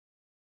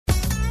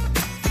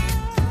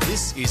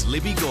This is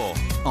Libbi Gorr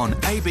on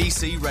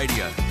ABC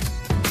Radio.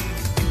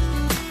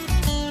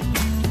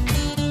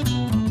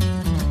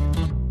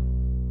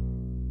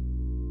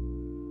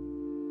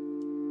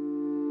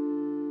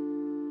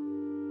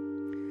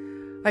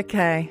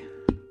 Okay,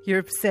 you're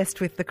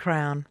obsessed with The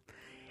Crown.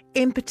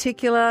 In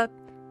particular,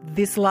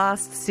 this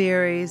last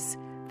series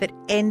that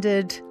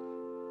ended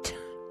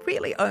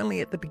really only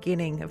at the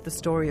beginning of the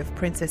story of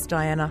Princess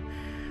Diana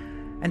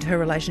and her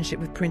relationship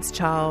with Prince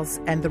Charles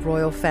and the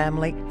royal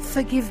family.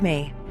 Forgive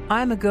me,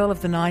 I'm a girl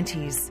of the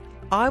 90s.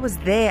 I was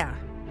there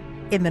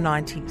in the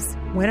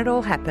 90s when it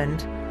all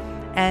happened,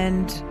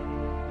 and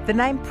the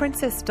name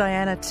Princess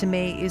Diana to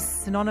me is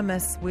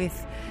synonymous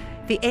with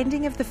the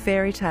ending of the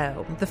fairy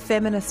tale, the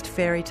feminist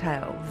fairy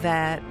tale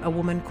that a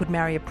woman could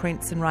marry a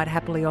prince and ride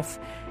happily off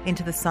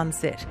into the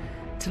sunset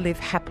to live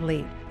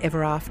happily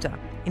ever after.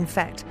 In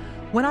fact,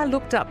 when I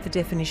looked up the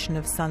definition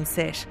of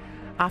sunset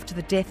after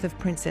the death of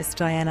Princess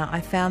Diana,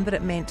 I found that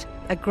it meant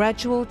a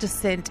gradual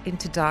descent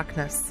into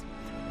darkness,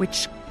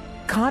 which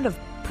kind of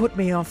put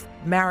me off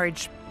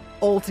marriage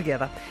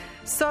altogether.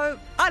 So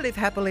I live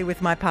happily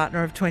with my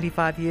partner of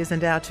 25 years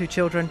and our 2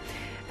 children,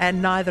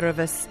 and neither of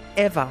us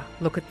ever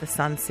look at the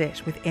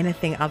sunset with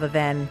anything other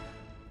than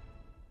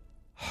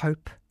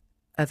hope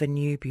of a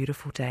new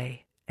beautiful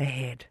day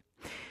ahead.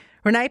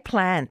 Renae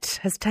Plant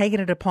has taken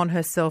it upon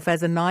herself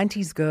as a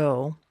 90s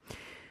girl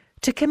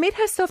to commit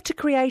herself to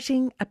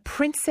creating a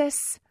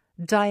Princess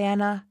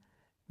Diana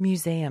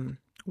museum,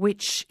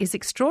 which is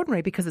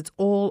extraordinary because it's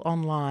all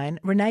online.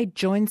 Renae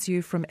joins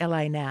you from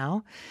LA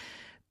now.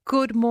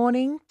 Good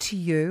morning to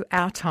you,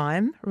 our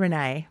time,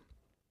 Renae.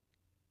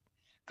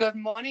 Good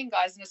morning,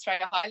 guys in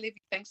Australia. Hi, Libbi.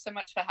 Thanks so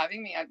much for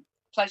having me.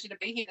 Pleasure to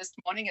be here this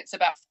morning. It's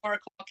about 4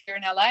 o'clock here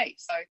in LA.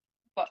 So,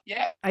 but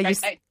yeah.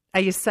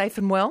 Are you safe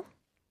and well?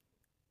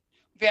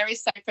 Very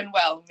safe and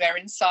well. We're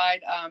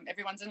inside.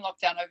 Everyone's in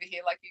lockdown over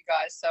here like you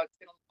guys. So it's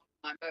been a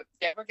long time. But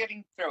yeah, we're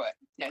getting through it.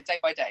 Yeah, day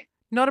by day.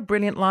 Not a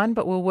brilliant line,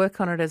 but we'll work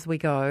on it as we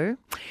go.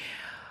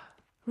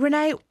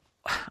 Renae,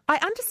 I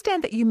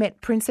understand that you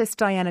met Princess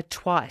Diana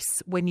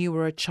twice when you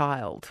were a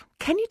child.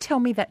 Can you tell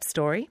me that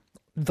story?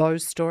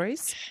 Those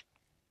stories?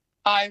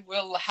 I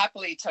will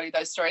happily tell you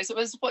those stories. It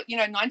was,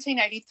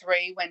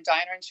 1983 when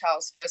Diana and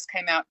Charles first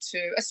came out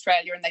to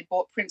Australia, and they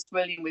brought Prince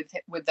William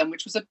with them,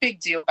 which was a big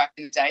deal back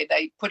in the day.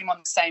 They put him on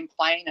the same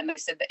plane, and they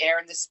said the heir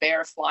and the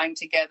spare are flying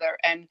together.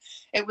 And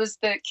it was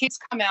the kids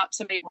come out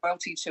to meet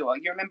royalty tour.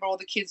 You remember all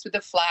the kids with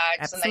the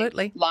flags?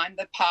 Absolutely. And they lined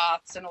the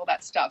paths and all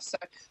that stuff. So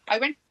I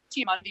went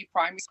to Mundy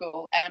Primary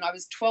School, and I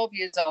was 12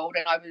 years old,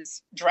 and I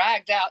was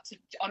dragged out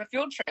on a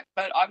field trip.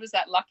 But I was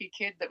that lucky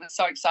kid that was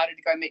so excited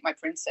to go meet my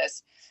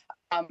princess.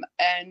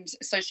 And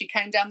so she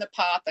came down the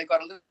path. I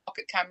got a little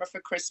pocket camera for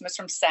Christmas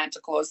from Santa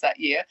Claus that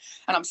year.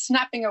 And I'm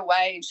snapping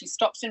away, and she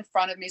stops in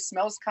front of me,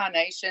 smells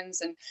carnations,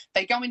 and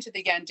they go into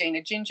the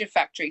Gandina ginger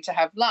factory to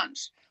have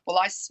lunch. Well,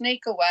 I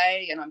sneak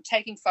away, and I'm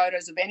taking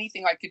photos of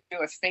anything I could do,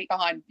 her feet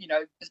behind,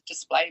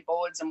 display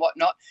boards and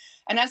whatnot.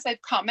 And as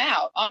they've come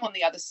out, I'm on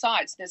the other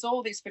side. So there's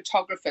all these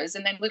photographers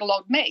and then little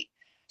old me.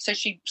 So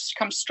she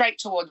comes straight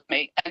towards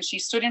me, and she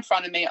stood in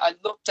front of me. I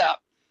looked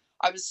up.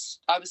 I was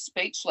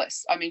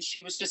speechless. I mean,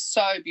 she was just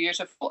so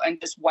beautiful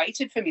and just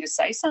waited for me to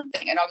say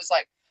something. And I was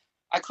like,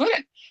 I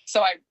couldn't.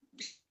 So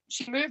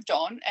she moved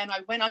on, and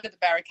I went under the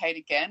barricade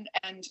again.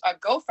 And a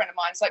girlfriend of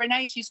mine's like,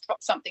 Renae, she's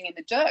dropped something in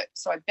the dirt.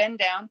 So I bend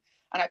down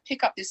and I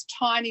pick up this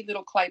tiny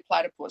little clay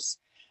platypus,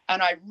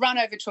 and I run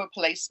over to a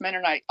policeman,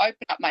 and I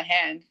open up my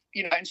hand,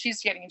 and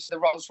she's getting into the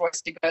Rolls Royce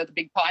to go to the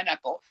big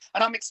pineapple,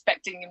 and I'm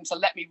expecting him to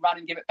let me run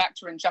and give it back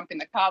to her and jump in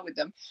the car with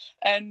them.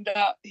 And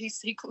he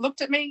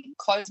looked at me,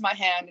 closed my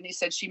hand, and he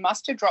said, she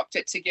must have dropped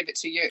it to give it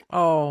to you.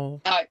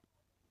 Oh. I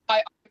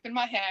opened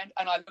my hand,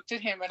 and I looked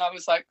at him, and I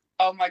was like,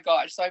 oh, my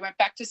gosh. So I went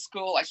back to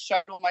school. I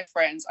showed all my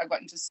friends. I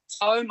got into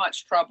so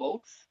much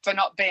trouble for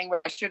not being where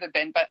I should have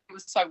been, but it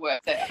was so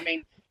worth it. I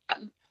mean,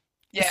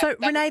 yeah. So,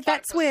 Renae,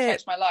 that's where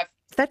changed my life.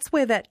 That's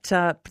where that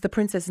the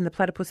Princess and the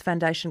Platypus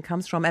Foundation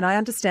comes from. And I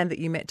understand that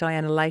you met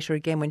Diana later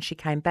again when she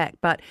came back.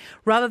 But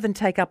rather than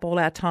take up all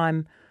our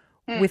time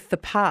with the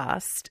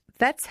past,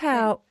 that's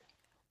how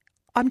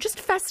I'm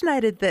just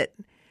fascinated that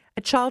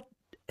a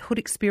childhood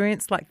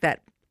experience like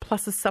that,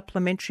 plus a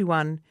supplementary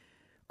one,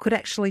 could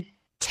actually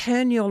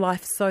turn your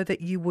life so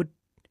that you would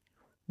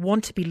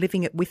want to be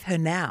living it with her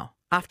now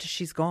after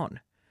she's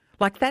gone.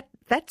 Like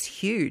that's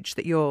huge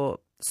that you're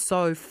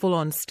so full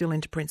on still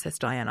into Princess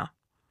Diana.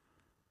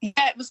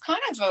 Yeah, it was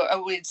kind of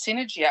a weird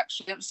synergy,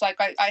 actually. It was like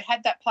I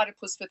had that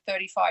platypus for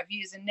 35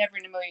 years, and never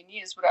in a million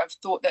years would I have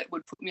thought that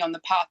would put me on the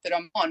path that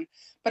I'm on.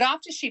 But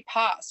after she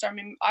passed, I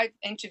mean, I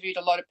interviewed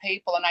a lot of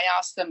people, and I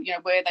asked them,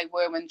 where they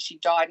were when she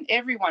died, and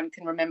everyone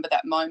can remember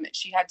that moment.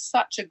 She had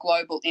such a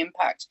global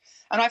impact,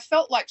 and I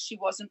felt like she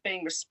wasn't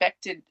being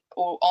respected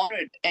or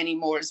honoured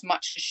anymore as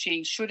much as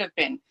she should have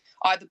been,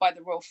 either by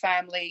the royal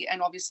family,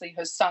 and obviously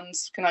her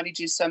sons can only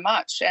do so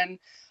much. And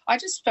I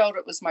just felt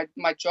it was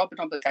my job and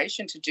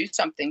obligation to do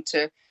something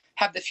to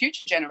have the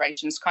future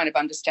generations kind of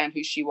understand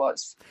who she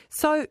was.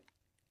 So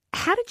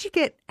how did you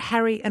get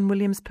Harry and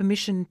William's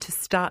permission to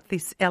start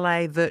this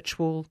LA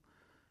virtual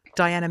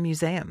Diana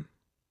Museum?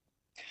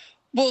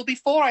 Well,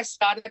 before I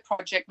started the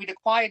project, we'd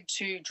acquired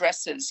 2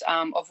 dresses,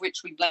 of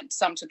which we lent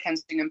some to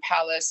Kensington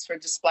Palace for a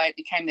display. It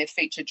became their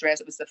featured dress.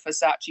 It was the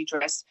Versace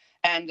dress,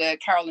 and the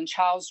Carolyn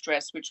Charles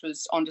dress, which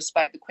was on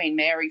display at the Queen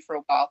Mary for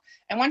a while.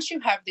 And once you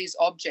have these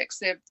objects,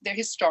 they're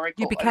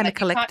historical. You became a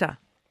collector.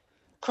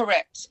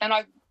 Correct. And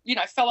I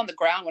fell on the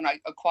ground when I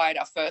acquired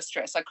our first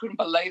dress. I couldn't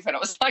believe it. I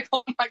was like,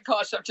 oh my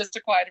gosh, I've just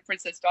acquired a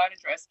Princess Diana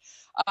dress.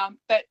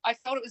 But I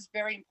felt it was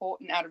very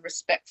important, out of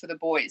respect for the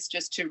boys,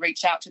 just to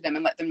reach out to them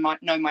and let them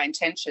know my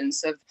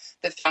intentions of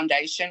the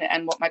foundation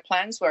and what my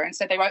plans were. And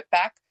so they wrote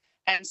back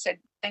and said,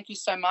 thank you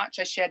so much.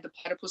 I shared the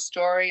platypus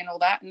story and all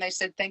that. And they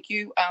said, thank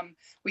you.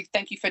 We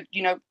thank you for,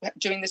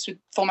 doing this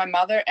for my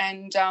mother.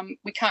 And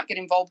we can't get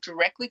involved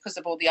directly because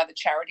of all the other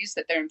charities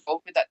that they're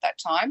involved with at that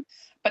time.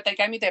 But they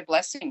gave me their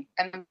blessing.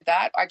 And with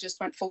that, I just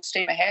went full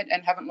steam ahead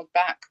and haven't looked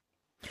back.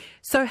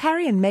 So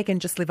Harry and Meghan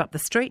just live up the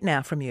street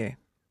now from you?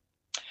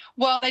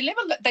 Well, they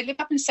live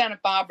up in Santa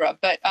Barbara,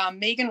 but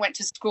Megan went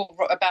to school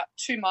about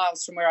 2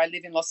 miles from where I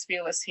live in Los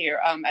Feliz here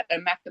at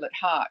Immaculate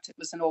Heart. It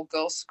was an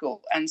all-girls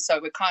school, and so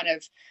we're kind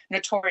of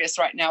notorious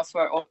right now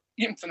or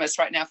infamous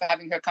right now for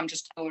having her come to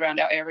school around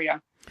our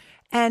area.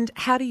 And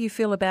how do you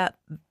feel about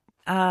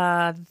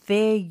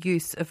their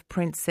use of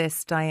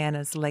Princess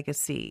Diana's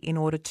legacy in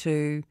order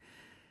to,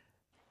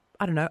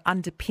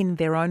 underpin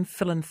their own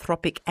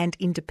philanthropic and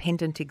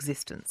independent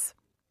existence?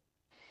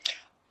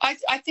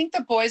 I think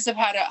the boys have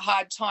had a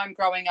hard time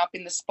growing up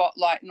in the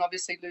spotlight, and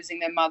obviously losing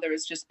their mother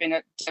has just been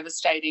a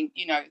devastating,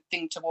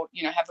 thing to,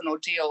 have an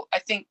ordeal. I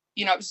think,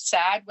 it was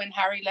sad when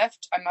Harry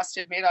left. I must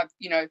admit,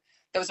 there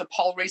was a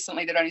poll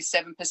recently that only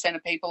 7%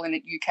 of people in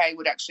the UK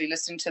would actually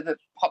listen to the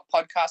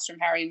podcast from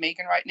Harry and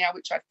Meghan right now,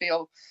 which I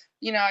feel,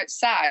 it's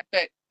sad.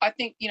 But I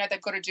think,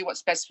 they've got to do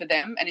what's best for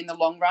them, and in the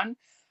long run,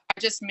 I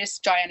just miss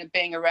Diana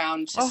being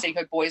around to see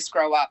her boys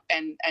grow up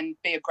and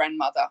be a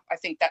grandmother. I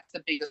think that's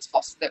the biggest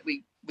loss that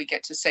we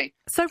get to see.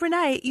 So,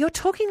 Renae, you're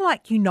talking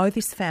like you know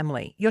this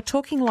family. You're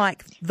talking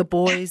like the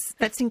boys.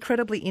 That's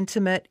incredibly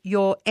intimate.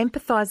 You're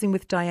empathising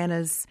with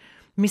Diana's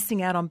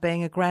missing out on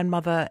being a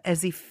grandmother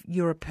as if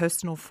you're a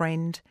personal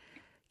friend.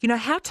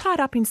 How tied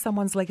up in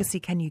someone's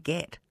legacy can you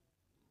get?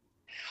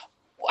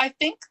 I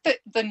think that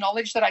the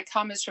knowledge that I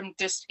come is from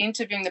just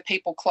interviewing the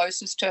people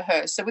closest to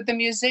her. So with the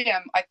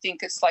museum, I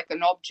think it's like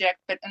an object,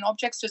 but an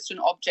object's just an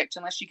object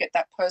unless you get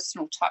that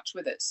personal touch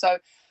with it. So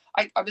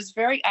I was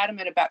very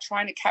adamant about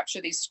trying to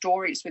capture these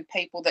stories with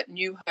people that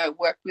knew her,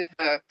 worked with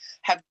her,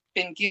 have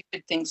been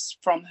gifted things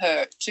from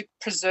her, to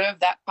preserve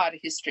that part of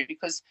history,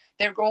 because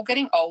they're all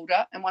getting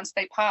older, and once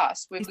they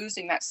pass, we're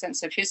losing that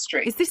sense of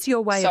history. Is this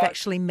your way of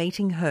actually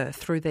meeting her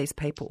through these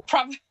people?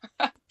 Probably.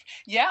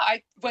 Yeah,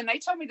 when they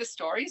tell me the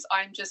stories,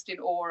 I'm just in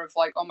awe of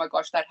like, oh my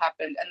gosh, that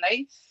happened.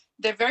 And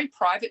they're very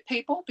private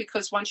people,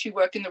 because once you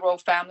work in the royal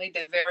family,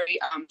 they're very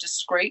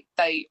discreet.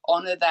 They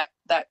honour that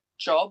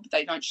job.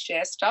 They don't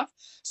share stuff.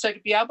 So to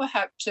be able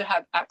to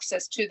have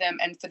access to them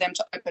and for them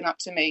to open up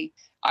to me,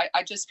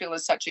 I just feel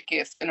is such a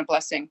gift and a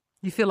blessing.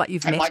 You feel like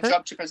you've met her? And my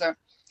job to preserve.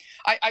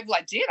 I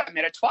did. I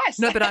met her twice.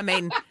 No, but I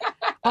mean,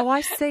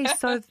 I see.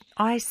 So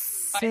I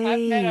see. I have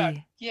met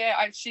her.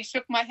 Yeah, she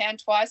shook my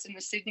hand twice, and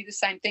with Sydney the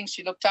same thing.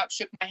 She looked up,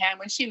 shook my hand.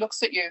 When she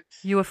looks at you,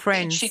 you were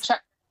friends.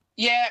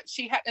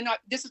 She had, and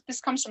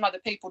this comes from other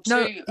people too.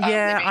 No,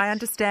 yeah, I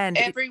understand.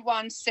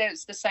 Everyone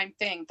says the same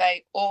thing.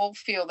 They all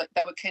feel that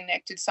they were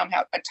connected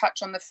somehow. A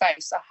touch on the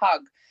face, a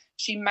hug.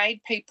 She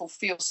made people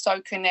feel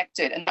so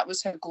connected, and that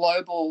was her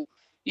global,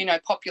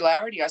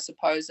 popularity, I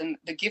suppose, and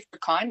the gift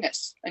of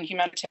kindness and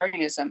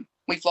humanitarianism.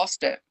 We've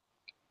lost it.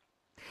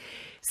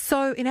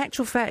 So in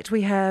actual fact,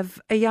 we have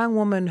a young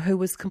woman who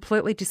was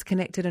completely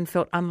disconnected and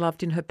felt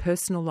unloved in her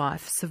personal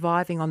life,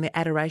 surviving on the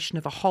adoration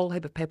of a whole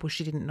heap of people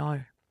she didn't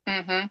know.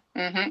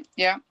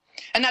 Yeah.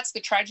 And that's the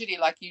tragedy,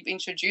 like you've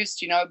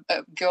introduced,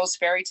 a girl's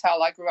fairy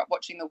tale. I grew up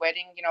watching The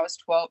Wedding, I was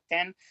 12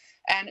 then,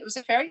 and it was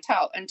a fairy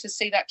tale. And to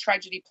see that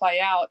tragedy play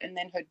out and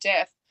then her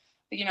death,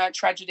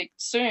 tragic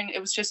soon,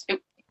 it was just...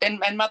 And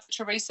Mother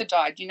Teresa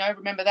died,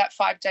 remember that,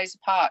 5 days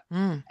apart.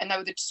 And they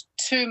were the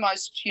two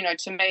most,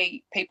 to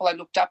me, people I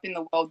looked up in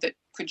the world that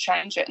could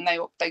change it. And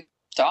they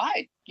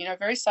died,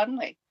 very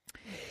suddenly.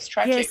 It's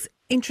tragic. Yes,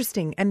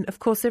 interesting. And, of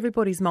course,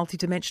 everybody's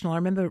multidimensional. I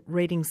remember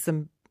reading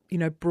some,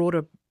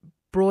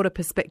 broader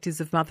perspectives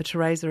of Mother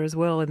Teresa as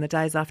well in the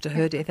days after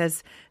her death,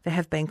 as there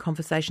have been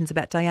conversations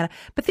about Diana.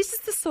 But this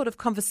is the sort of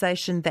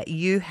conversation that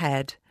you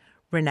had,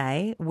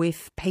 Renae,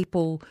 with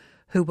people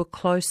who were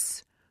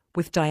close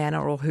with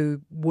Diana or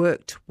who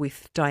worked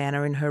with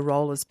Diana in her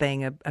role as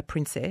being a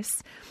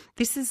princess.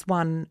 This is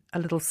a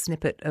little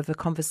snippet of a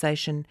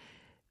conversation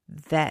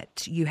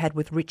that you had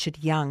with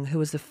Richard Young, who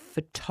was a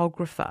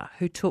photographer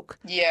who took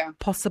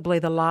possibly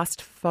the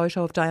last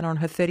photo of Diana on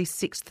her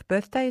 36th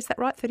birthday. Is that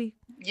right?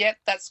 Yep,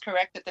 that's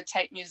correct. At the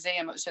Tate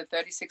Museum, it was her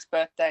 36th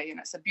birthday, and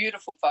it's a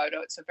beautiful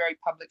photo. It's a very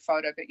public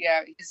photo, but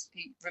yeah,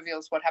 he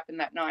reveals what happened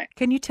that night.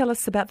 Can you tell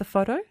us about the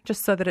photo,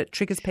 just so that it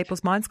triggers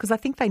people's minds? Because I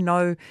think they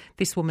know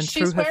this woman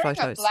through her photos. She's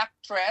wearing a black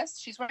dress.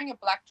 She's wearing a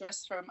black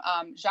dress from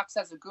Jacques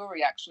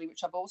Zazaguri, actually,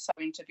 which I've also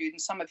interviewed,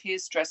 and some of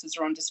his dresses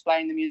are on display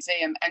in the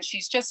museum. And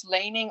she's just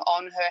leaning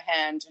on her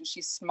hand, and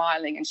she's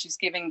smiling, and she's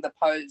giving the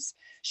pose.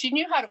 She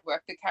knew how to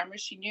work the camera.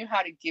 She knew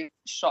how to give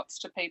shots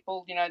to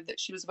people, that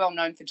she was well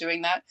known for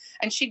doing that.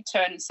 And she'd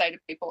turn and say to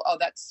people, oh,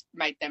 that's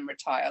made them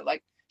retire.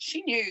 Like,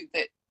 she knew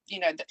that,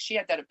 that she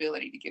had that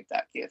ability to give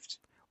that gift.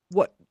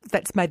 What,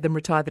 that's made them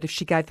retire, that if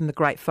she gave them the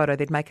great photo,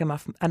 they'd make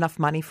enough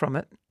money from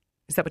it?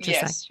 Is that what you're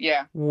saying? Yes,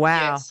 yeah.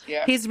 Wow. Yes,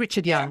 yeah. Here's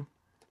Richard Young.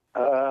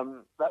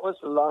 That was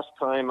the last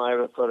time I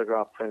ever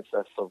photographed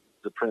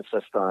the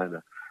Princess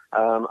Diana.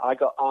 I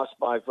got asked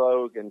by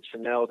Vogue and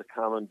Chanel to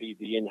come and be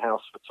the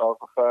in-house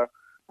photographer.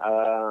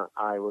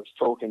 I was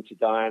talking to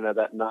Diana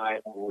that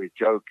night. We were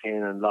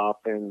joking and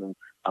laughing, and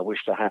I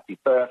wished her happy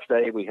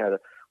birthday. We had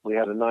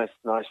a nice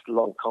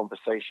long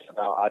conversation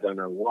about I don't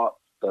know what,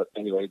 but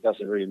anyway, it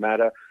doesn't really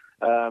matter.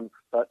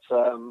 But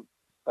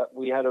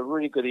we had a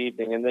really good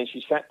evening, and then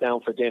she sat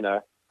down for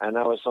dinner, and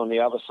I was on the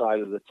other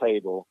side of the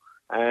table,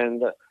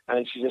 and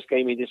she just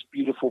gave me this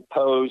beautiful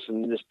pose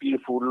and this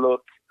beautiful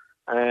look,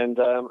 and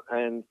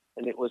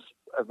it was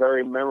a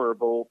very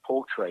memorable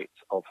portrait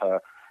of her.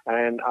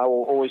 And I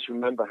will always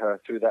remember her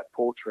through that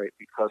portrait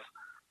because,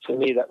 to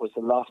me, that was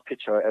the last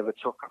picture I ever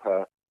took of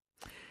her.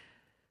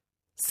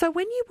 So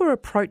when you were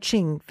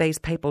approaching these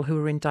people who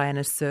were in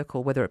Diana's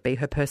circle, whether it be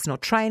her personal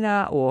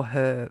trainer or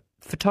her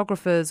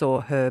photographers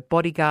or her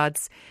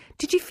bodyguards,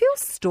 did you feel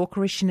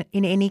stalkerish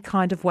in any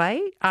kind of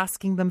way,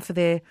 asking them for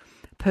their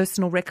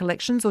personal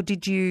recollections, or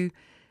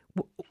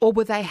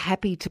were they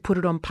happy to put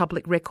it on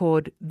public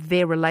record,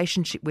 their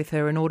relationship with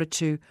her, in order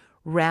to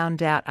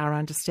round out our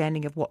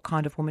understanding of what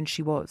kind of woman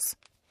she was?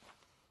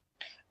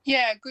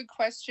 Yeah, good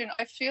question.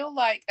 I feel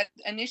like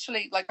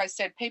initially, like I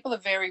said, people are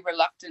very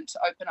reluctant to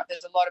open up.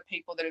 There's a lot of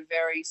people that are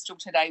still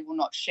today will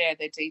not share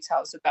their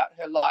details about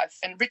her life.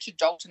 And Richard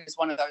Dalton is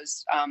one of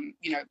those,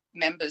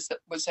 members that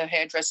was her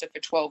hairdresser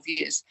for 12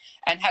 years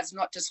and has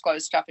not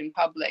disclosed stuff in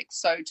public.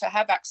 So to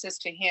have access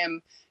to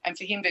him and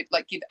for him to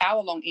give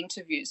hour-long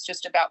interviews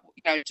just about,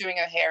 doing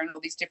her hair in all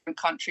these different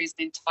countries,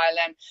 in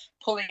Thailand,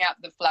 pulling out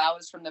the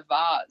flowers from the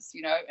vase,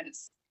 and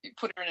it's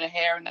put her in her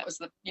hair, and that was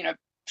the,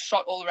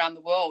 shot all around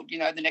the world,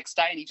 the next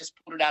day, and he just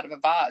pulled it out of a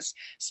vase.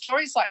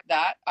 Stories like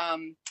that,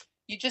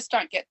 you just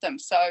don't get them.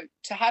 So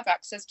to have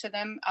access to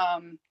them,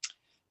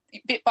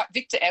 but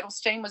Victor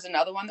Edelstein was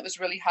another one that was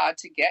really hard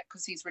to get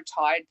because he's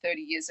retired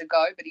 30 years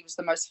ago, but he was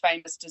the most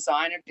famous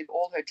designer, did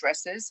all her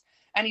dresses,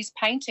 and he's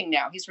painting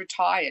now. He's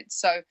retired.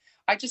 So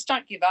I just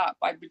don't give up.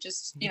 I would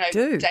just,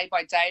 day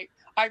by day,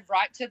 I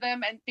write to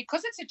them, and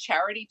because it's a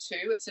charity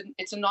too,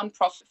 it's a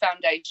non-profit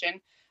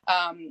foundation.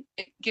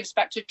 It gives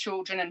back to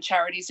children and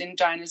charities in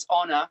Diana's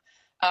honour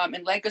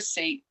and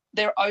legacy.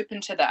 They're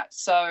open to that.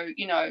 So,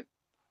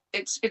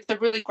 it's a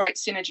really great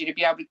synergy to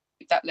be able to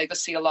keep that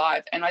legacy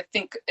alive. And I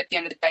think at the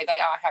end of the day,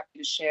 they are happy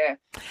to share,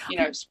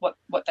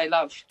 what they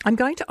love. I'm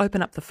going to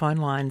open up the phone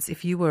lines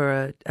if you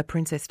were a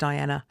Princess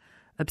Diana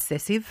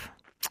obsessive,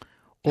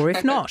 or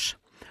if not.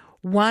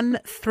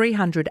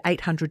 1300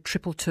 800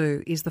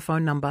 222 is the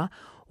phone number.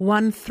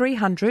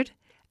 1300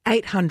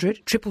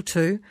 800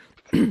 222.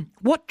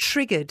 What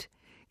triggered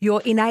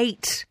your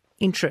innate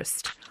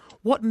interest?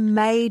 What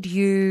made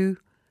you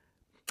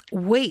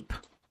weep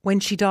when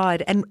she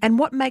died? And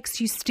what makes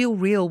you still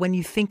reel when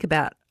you think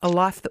about a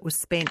life that was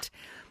spent,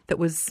 that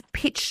was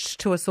pitched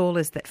to us all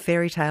as that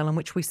fairy tale, and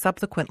which we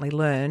subsequently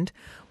learned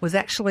was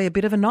actually a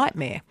bit of a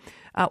nightmare?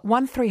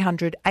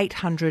 1300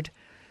 800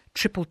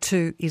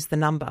 222 is the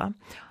number.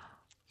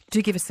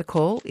 Do give us a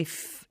call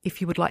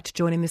if you would like to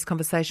join in this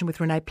conversation with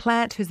Renae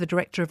Plant, who's the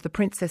director of the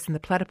Princess and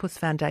the Platypus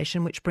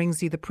Foundation, which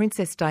brings you the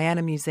Princess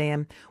Diana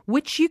Museum,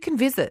 which you can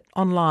visit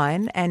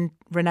online, and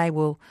Renae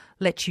will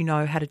let you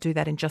know how to do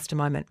that in just a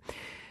moment.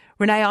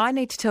 Renae, I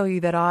need to tell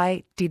you that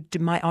I did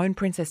my own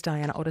Princess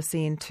Diana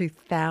Odyssey in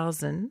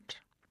 2000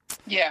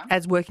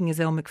 as working as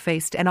Elle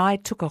McFeast, and I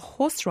took a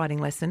horse riding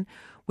lesson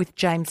with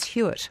James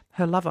Hewitt,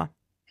 her lover.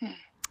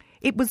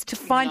 It was to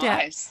find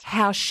out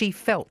how she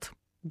felt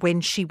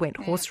when she went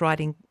horse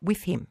riding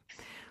with him.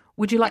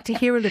 Would you like to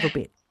hear a little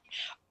bit?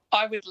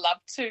 I would love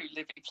to,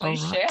 Libbi.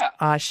 Please share.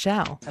 I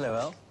shall. Hello,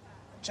 Elle.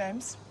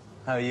 James,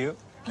 How are you?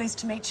 pleased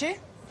to meet you.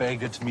 Very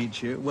good to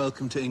meet you.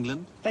 Welcome to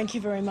England. Thank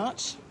you very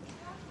much.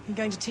 You're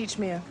going to teach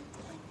me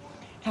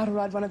how to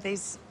ride one of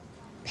these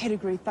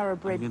pedigree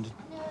thoroughbred.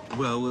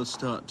 Well, we'll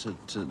start to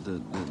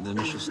the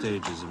initial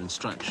stages of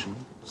instruction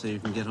so you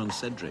can get on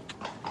Cedric.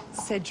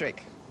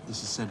 Cedric.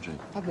 This is Cedric.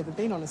 I've never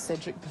been on a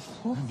Cedric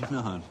before. Have you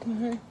not?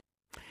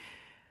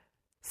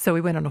 So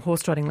we went on a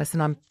horse riding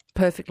lesson. I'm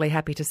perfectly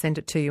happy to send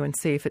it to you and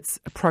see if it's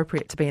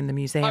appropriate to be in the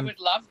museum. I would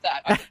love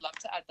that. I would love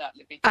to add that,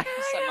 Libbi. Thank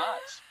you so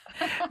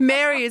much.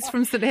 Mary is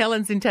from St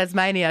Helens in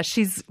Tasmania.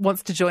 She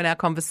wants to join our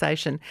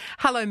conversation.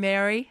 Hello,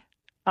 Mary.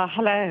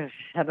 Hello.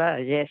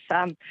 Yes.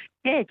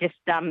 yeah, just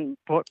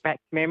brought back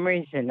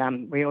memories,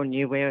 and we all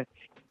knew where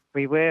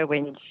we were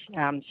when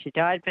she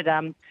died. But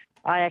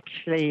I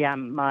actually,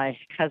 my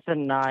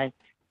cousin and I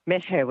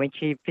met her when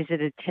she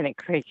visited Tennant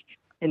Creek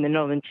in the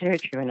Northern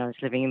Territory when I was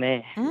living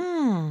there.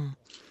 Mm.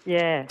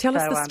 Yeah. Tell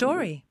us the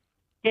story.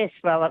 Yes,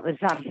 well, it was,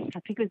 I think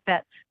it was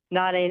about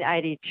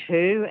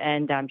 1982,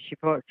 and she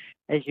brought,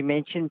 as you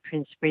mentioned,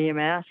 Prince William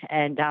out,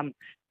 and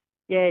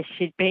yeah,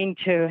 she'd been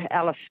to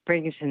Alice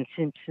Springs and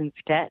Simpson's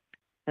Gap,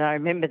 and I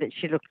remember that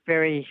she looked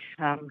very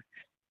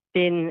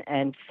thin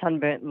and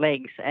sunburnt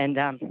legs, and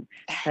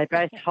they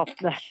both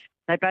hopped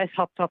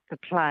off the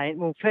plane.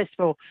 Well, first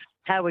of all,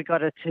 how we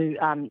got her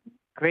to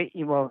greet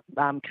you or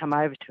come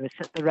over to us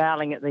at the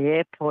railing at the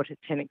airport at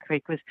Tennant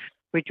Creek was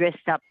we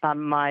dressed up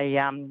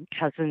my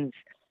cousin's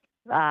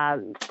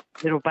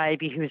little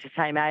baby who was the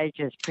same age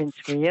as Prince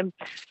William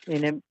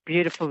in a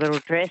beautiful little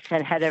dress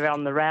and had her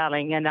on the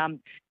railing. And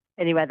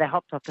anyway, they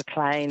hopped off the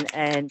plane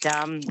and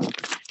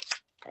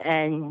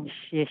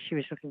yeah, she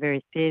was looking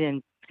very thin,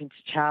 and Prince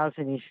Charles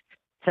in his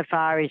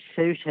safari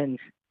suit and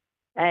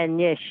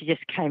yeah, she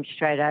just came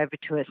straight over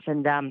to us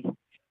and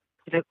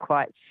she looked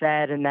quite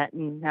sad and that,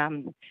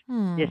 and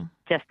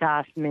just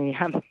asked me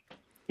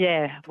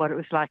yeah, what it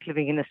was like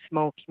living in a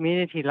small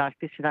community like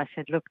this. And I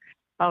said, look,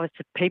 it's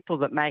the people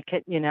that make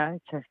it,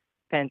 it's a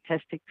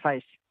fantastic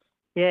place.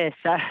 Yeah,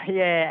 so,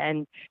 yeah,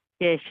 and,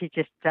 yeah, she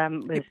just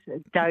was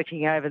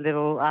doting over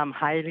little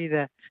Hayley,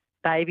 the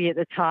baby at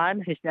the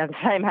time, who's now the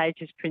same age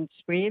as Prince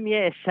William.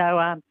 Yeah,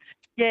 so,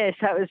 yeah,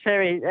 so it was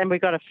very, and we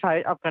got a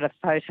photo, I've got a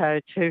photo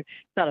too,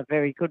 not a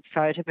very good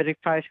photo, but a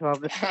photo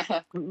of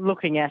us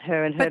looking at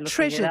her and her But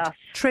looking at us.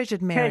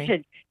 Treasured, Mary.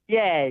 Treasured.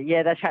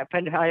 Yeah, that's right.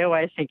 But I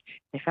always think,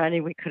 if only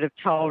we could have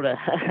told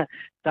her,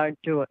 don't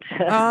do it.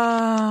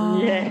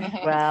 Oh.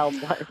 Yeah, well,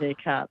 you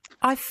can't.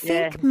 I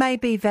think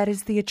maybe that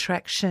is the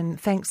attraction,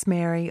 thanks,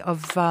 Mary,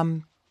 of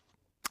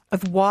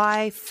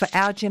why, for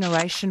our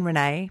generation,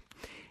 Renae,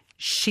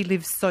 she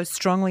lives so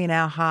strongly in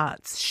our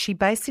hearts. She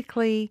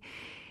basically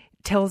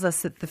tells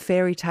us that the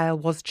fairy tale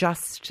was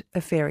just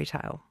a fairy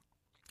tale,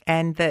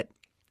 and that,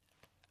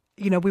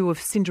 we were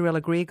Cinderella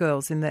Greer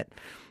girls in that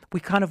we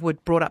kind of were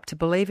brought up to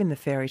believe in the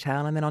fairy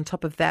tale, and then on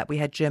top of that we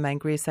had Germaine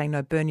Greer saying,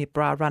 no, burn your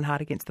bra, run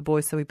hard against the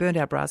boys. So we burned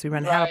our bras, we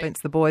ran hard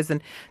against the boys,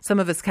 and some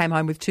of us came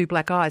home with 2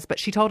 black eyes. But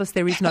she told us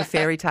there is no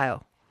fairy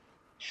tale.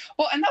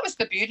 Well, and that was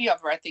the beauty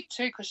of her, I think,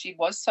 too, because she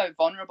was so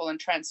vulnerable and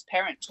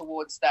transparent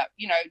towards that.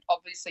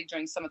 Obviously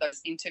during some of those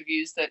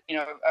interviews that,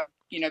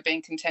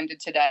 being contended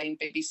today in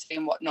BBC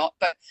and whatnot,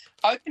 but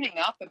opening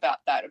up about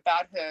that,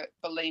 about her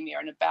bulimia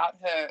and about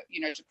her,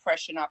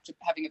 depression after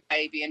having a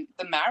baby and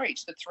the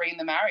marriage, the 3 in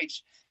the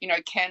marriage.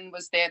 Ken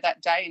was there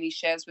that day and he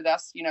shares with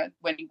us,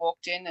 when he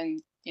walked in and,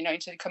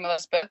 into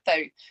Camilla's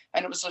birthday,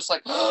 and it was just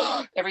like,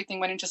 everything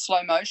went into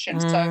slow motion.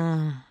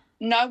 So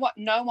no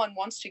one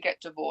wants to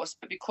get divorced,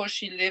 but because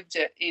she lived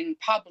it in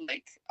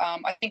public,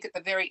 I think at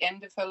the very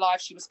end of her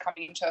life she was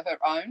coming into her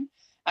own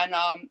and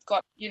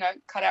got,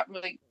 cut out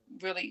really,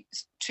 really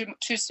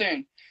too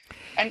soon.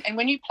 And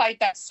when you played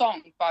that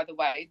song, by the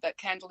way, that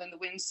Candle in the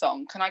Wind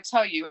song, can I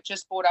tell you, it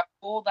just brought up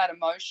all that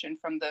emotion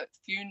from the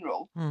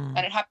funeral, and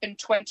it happened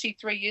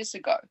 23 years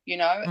ago,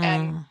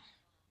 and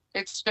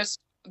it's just,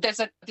 this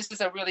is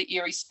a really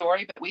eerie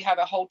story, but we have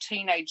a whole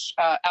teenage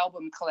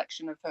album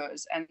collection of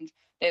hers, and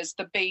there's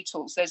the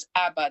Beatles, there's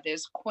ABBA,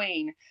 there's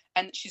Queen,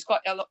 and she's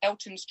got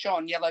Elton's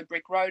John, Yellow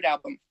Brick Road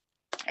album,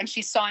 and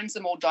she signs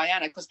them all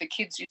Diana because the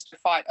kids used to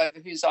fight over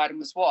whose item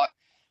was what.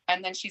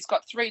 And then she's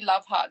got 3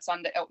 love hearts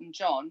under Elton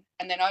John,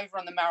 and then over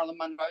on the Marilyn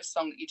Monroe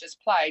song that you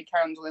just played,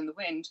 Candle in the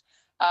Wind,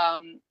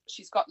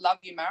 she's got Love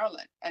You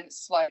Marilyn, and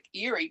it's like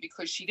eerie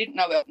because she didn't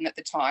know Elton at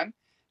the time.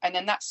 And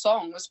then that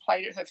song was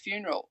played at her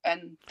funeral,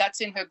 and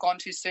that's in her Gone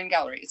Too Soon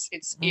gallery.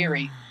 It's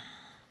eerie.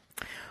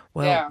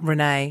 Well,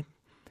 Renae,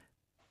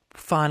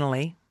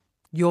 finally,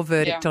 your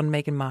verdict on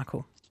Meghan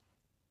Markle.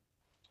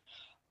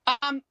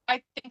 I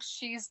think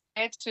she's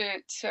there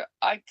to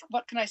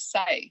what can I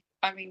say?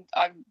 I mean,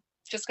 I'm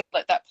just going to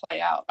let that play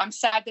out. I'm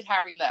sad that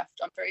Harry left.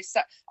 I'm very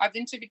sad. I've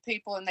interviewed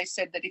people and they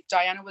said that if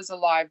Diana was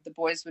alive, the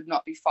boys would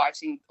not be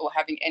fighting or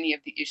having any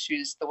of the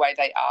issues the way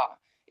they are.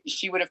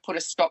 She would have put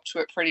a stop to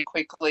it pretty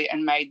quickly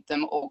and made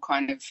them all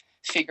kind of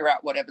figure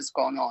out whatever's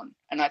gone on.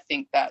 And I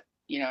think that,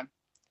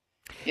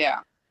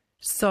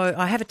 So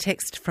I have a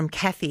text from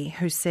Kathy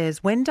who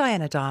says, when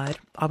Diana died,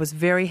 I was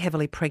very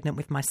heavily pregnant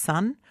with my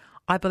son.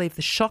 I believe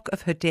the shock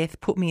of her death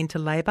put me into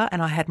labour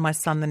and I had my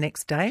son the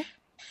next day.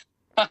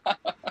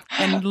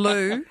 And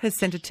Lou has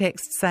sent a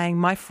text saying,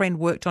 my friend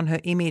worked on her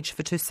image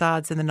for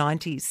Tussauds in the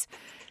 90s.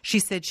 She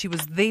said she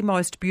was the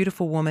most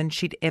beautiful woman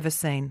she'd ever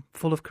seen,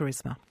 full of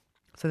charisma.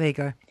 So there you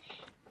go.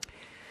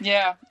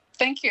 Yeah,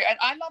 thank you. And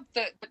I love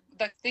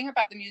the thing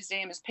about the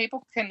museum is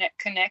people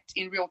connect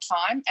in real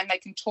time and they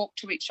can talk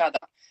to each other.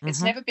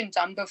 It's never been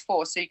done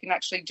before, so you can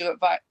actually do it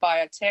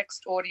via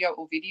text, audio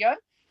or video.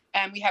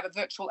 and we have a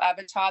virtual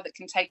avatar that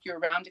can take you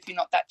around if you're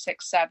not that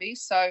tech savvy.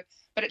 So,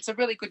 but it's a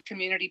really good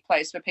community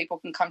place where people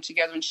can come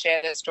together and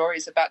share their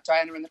stories about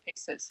Diana and the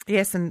pieces.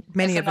 Yes, and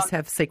many of us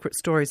have secret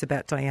stories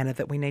about Diana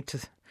that we need to,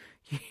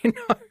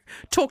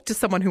 talk to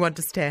someone who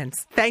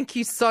understands. Thank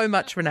you so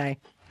much, Renae.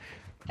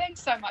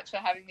 Thanks so much for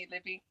having me,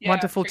 Libby. Yeah,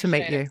 wonderful to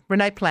meet it. you.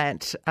 Renae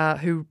Plant,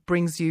 who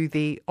brings you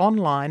the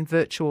online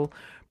virtual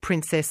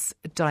Princess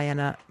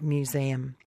Diana Museum.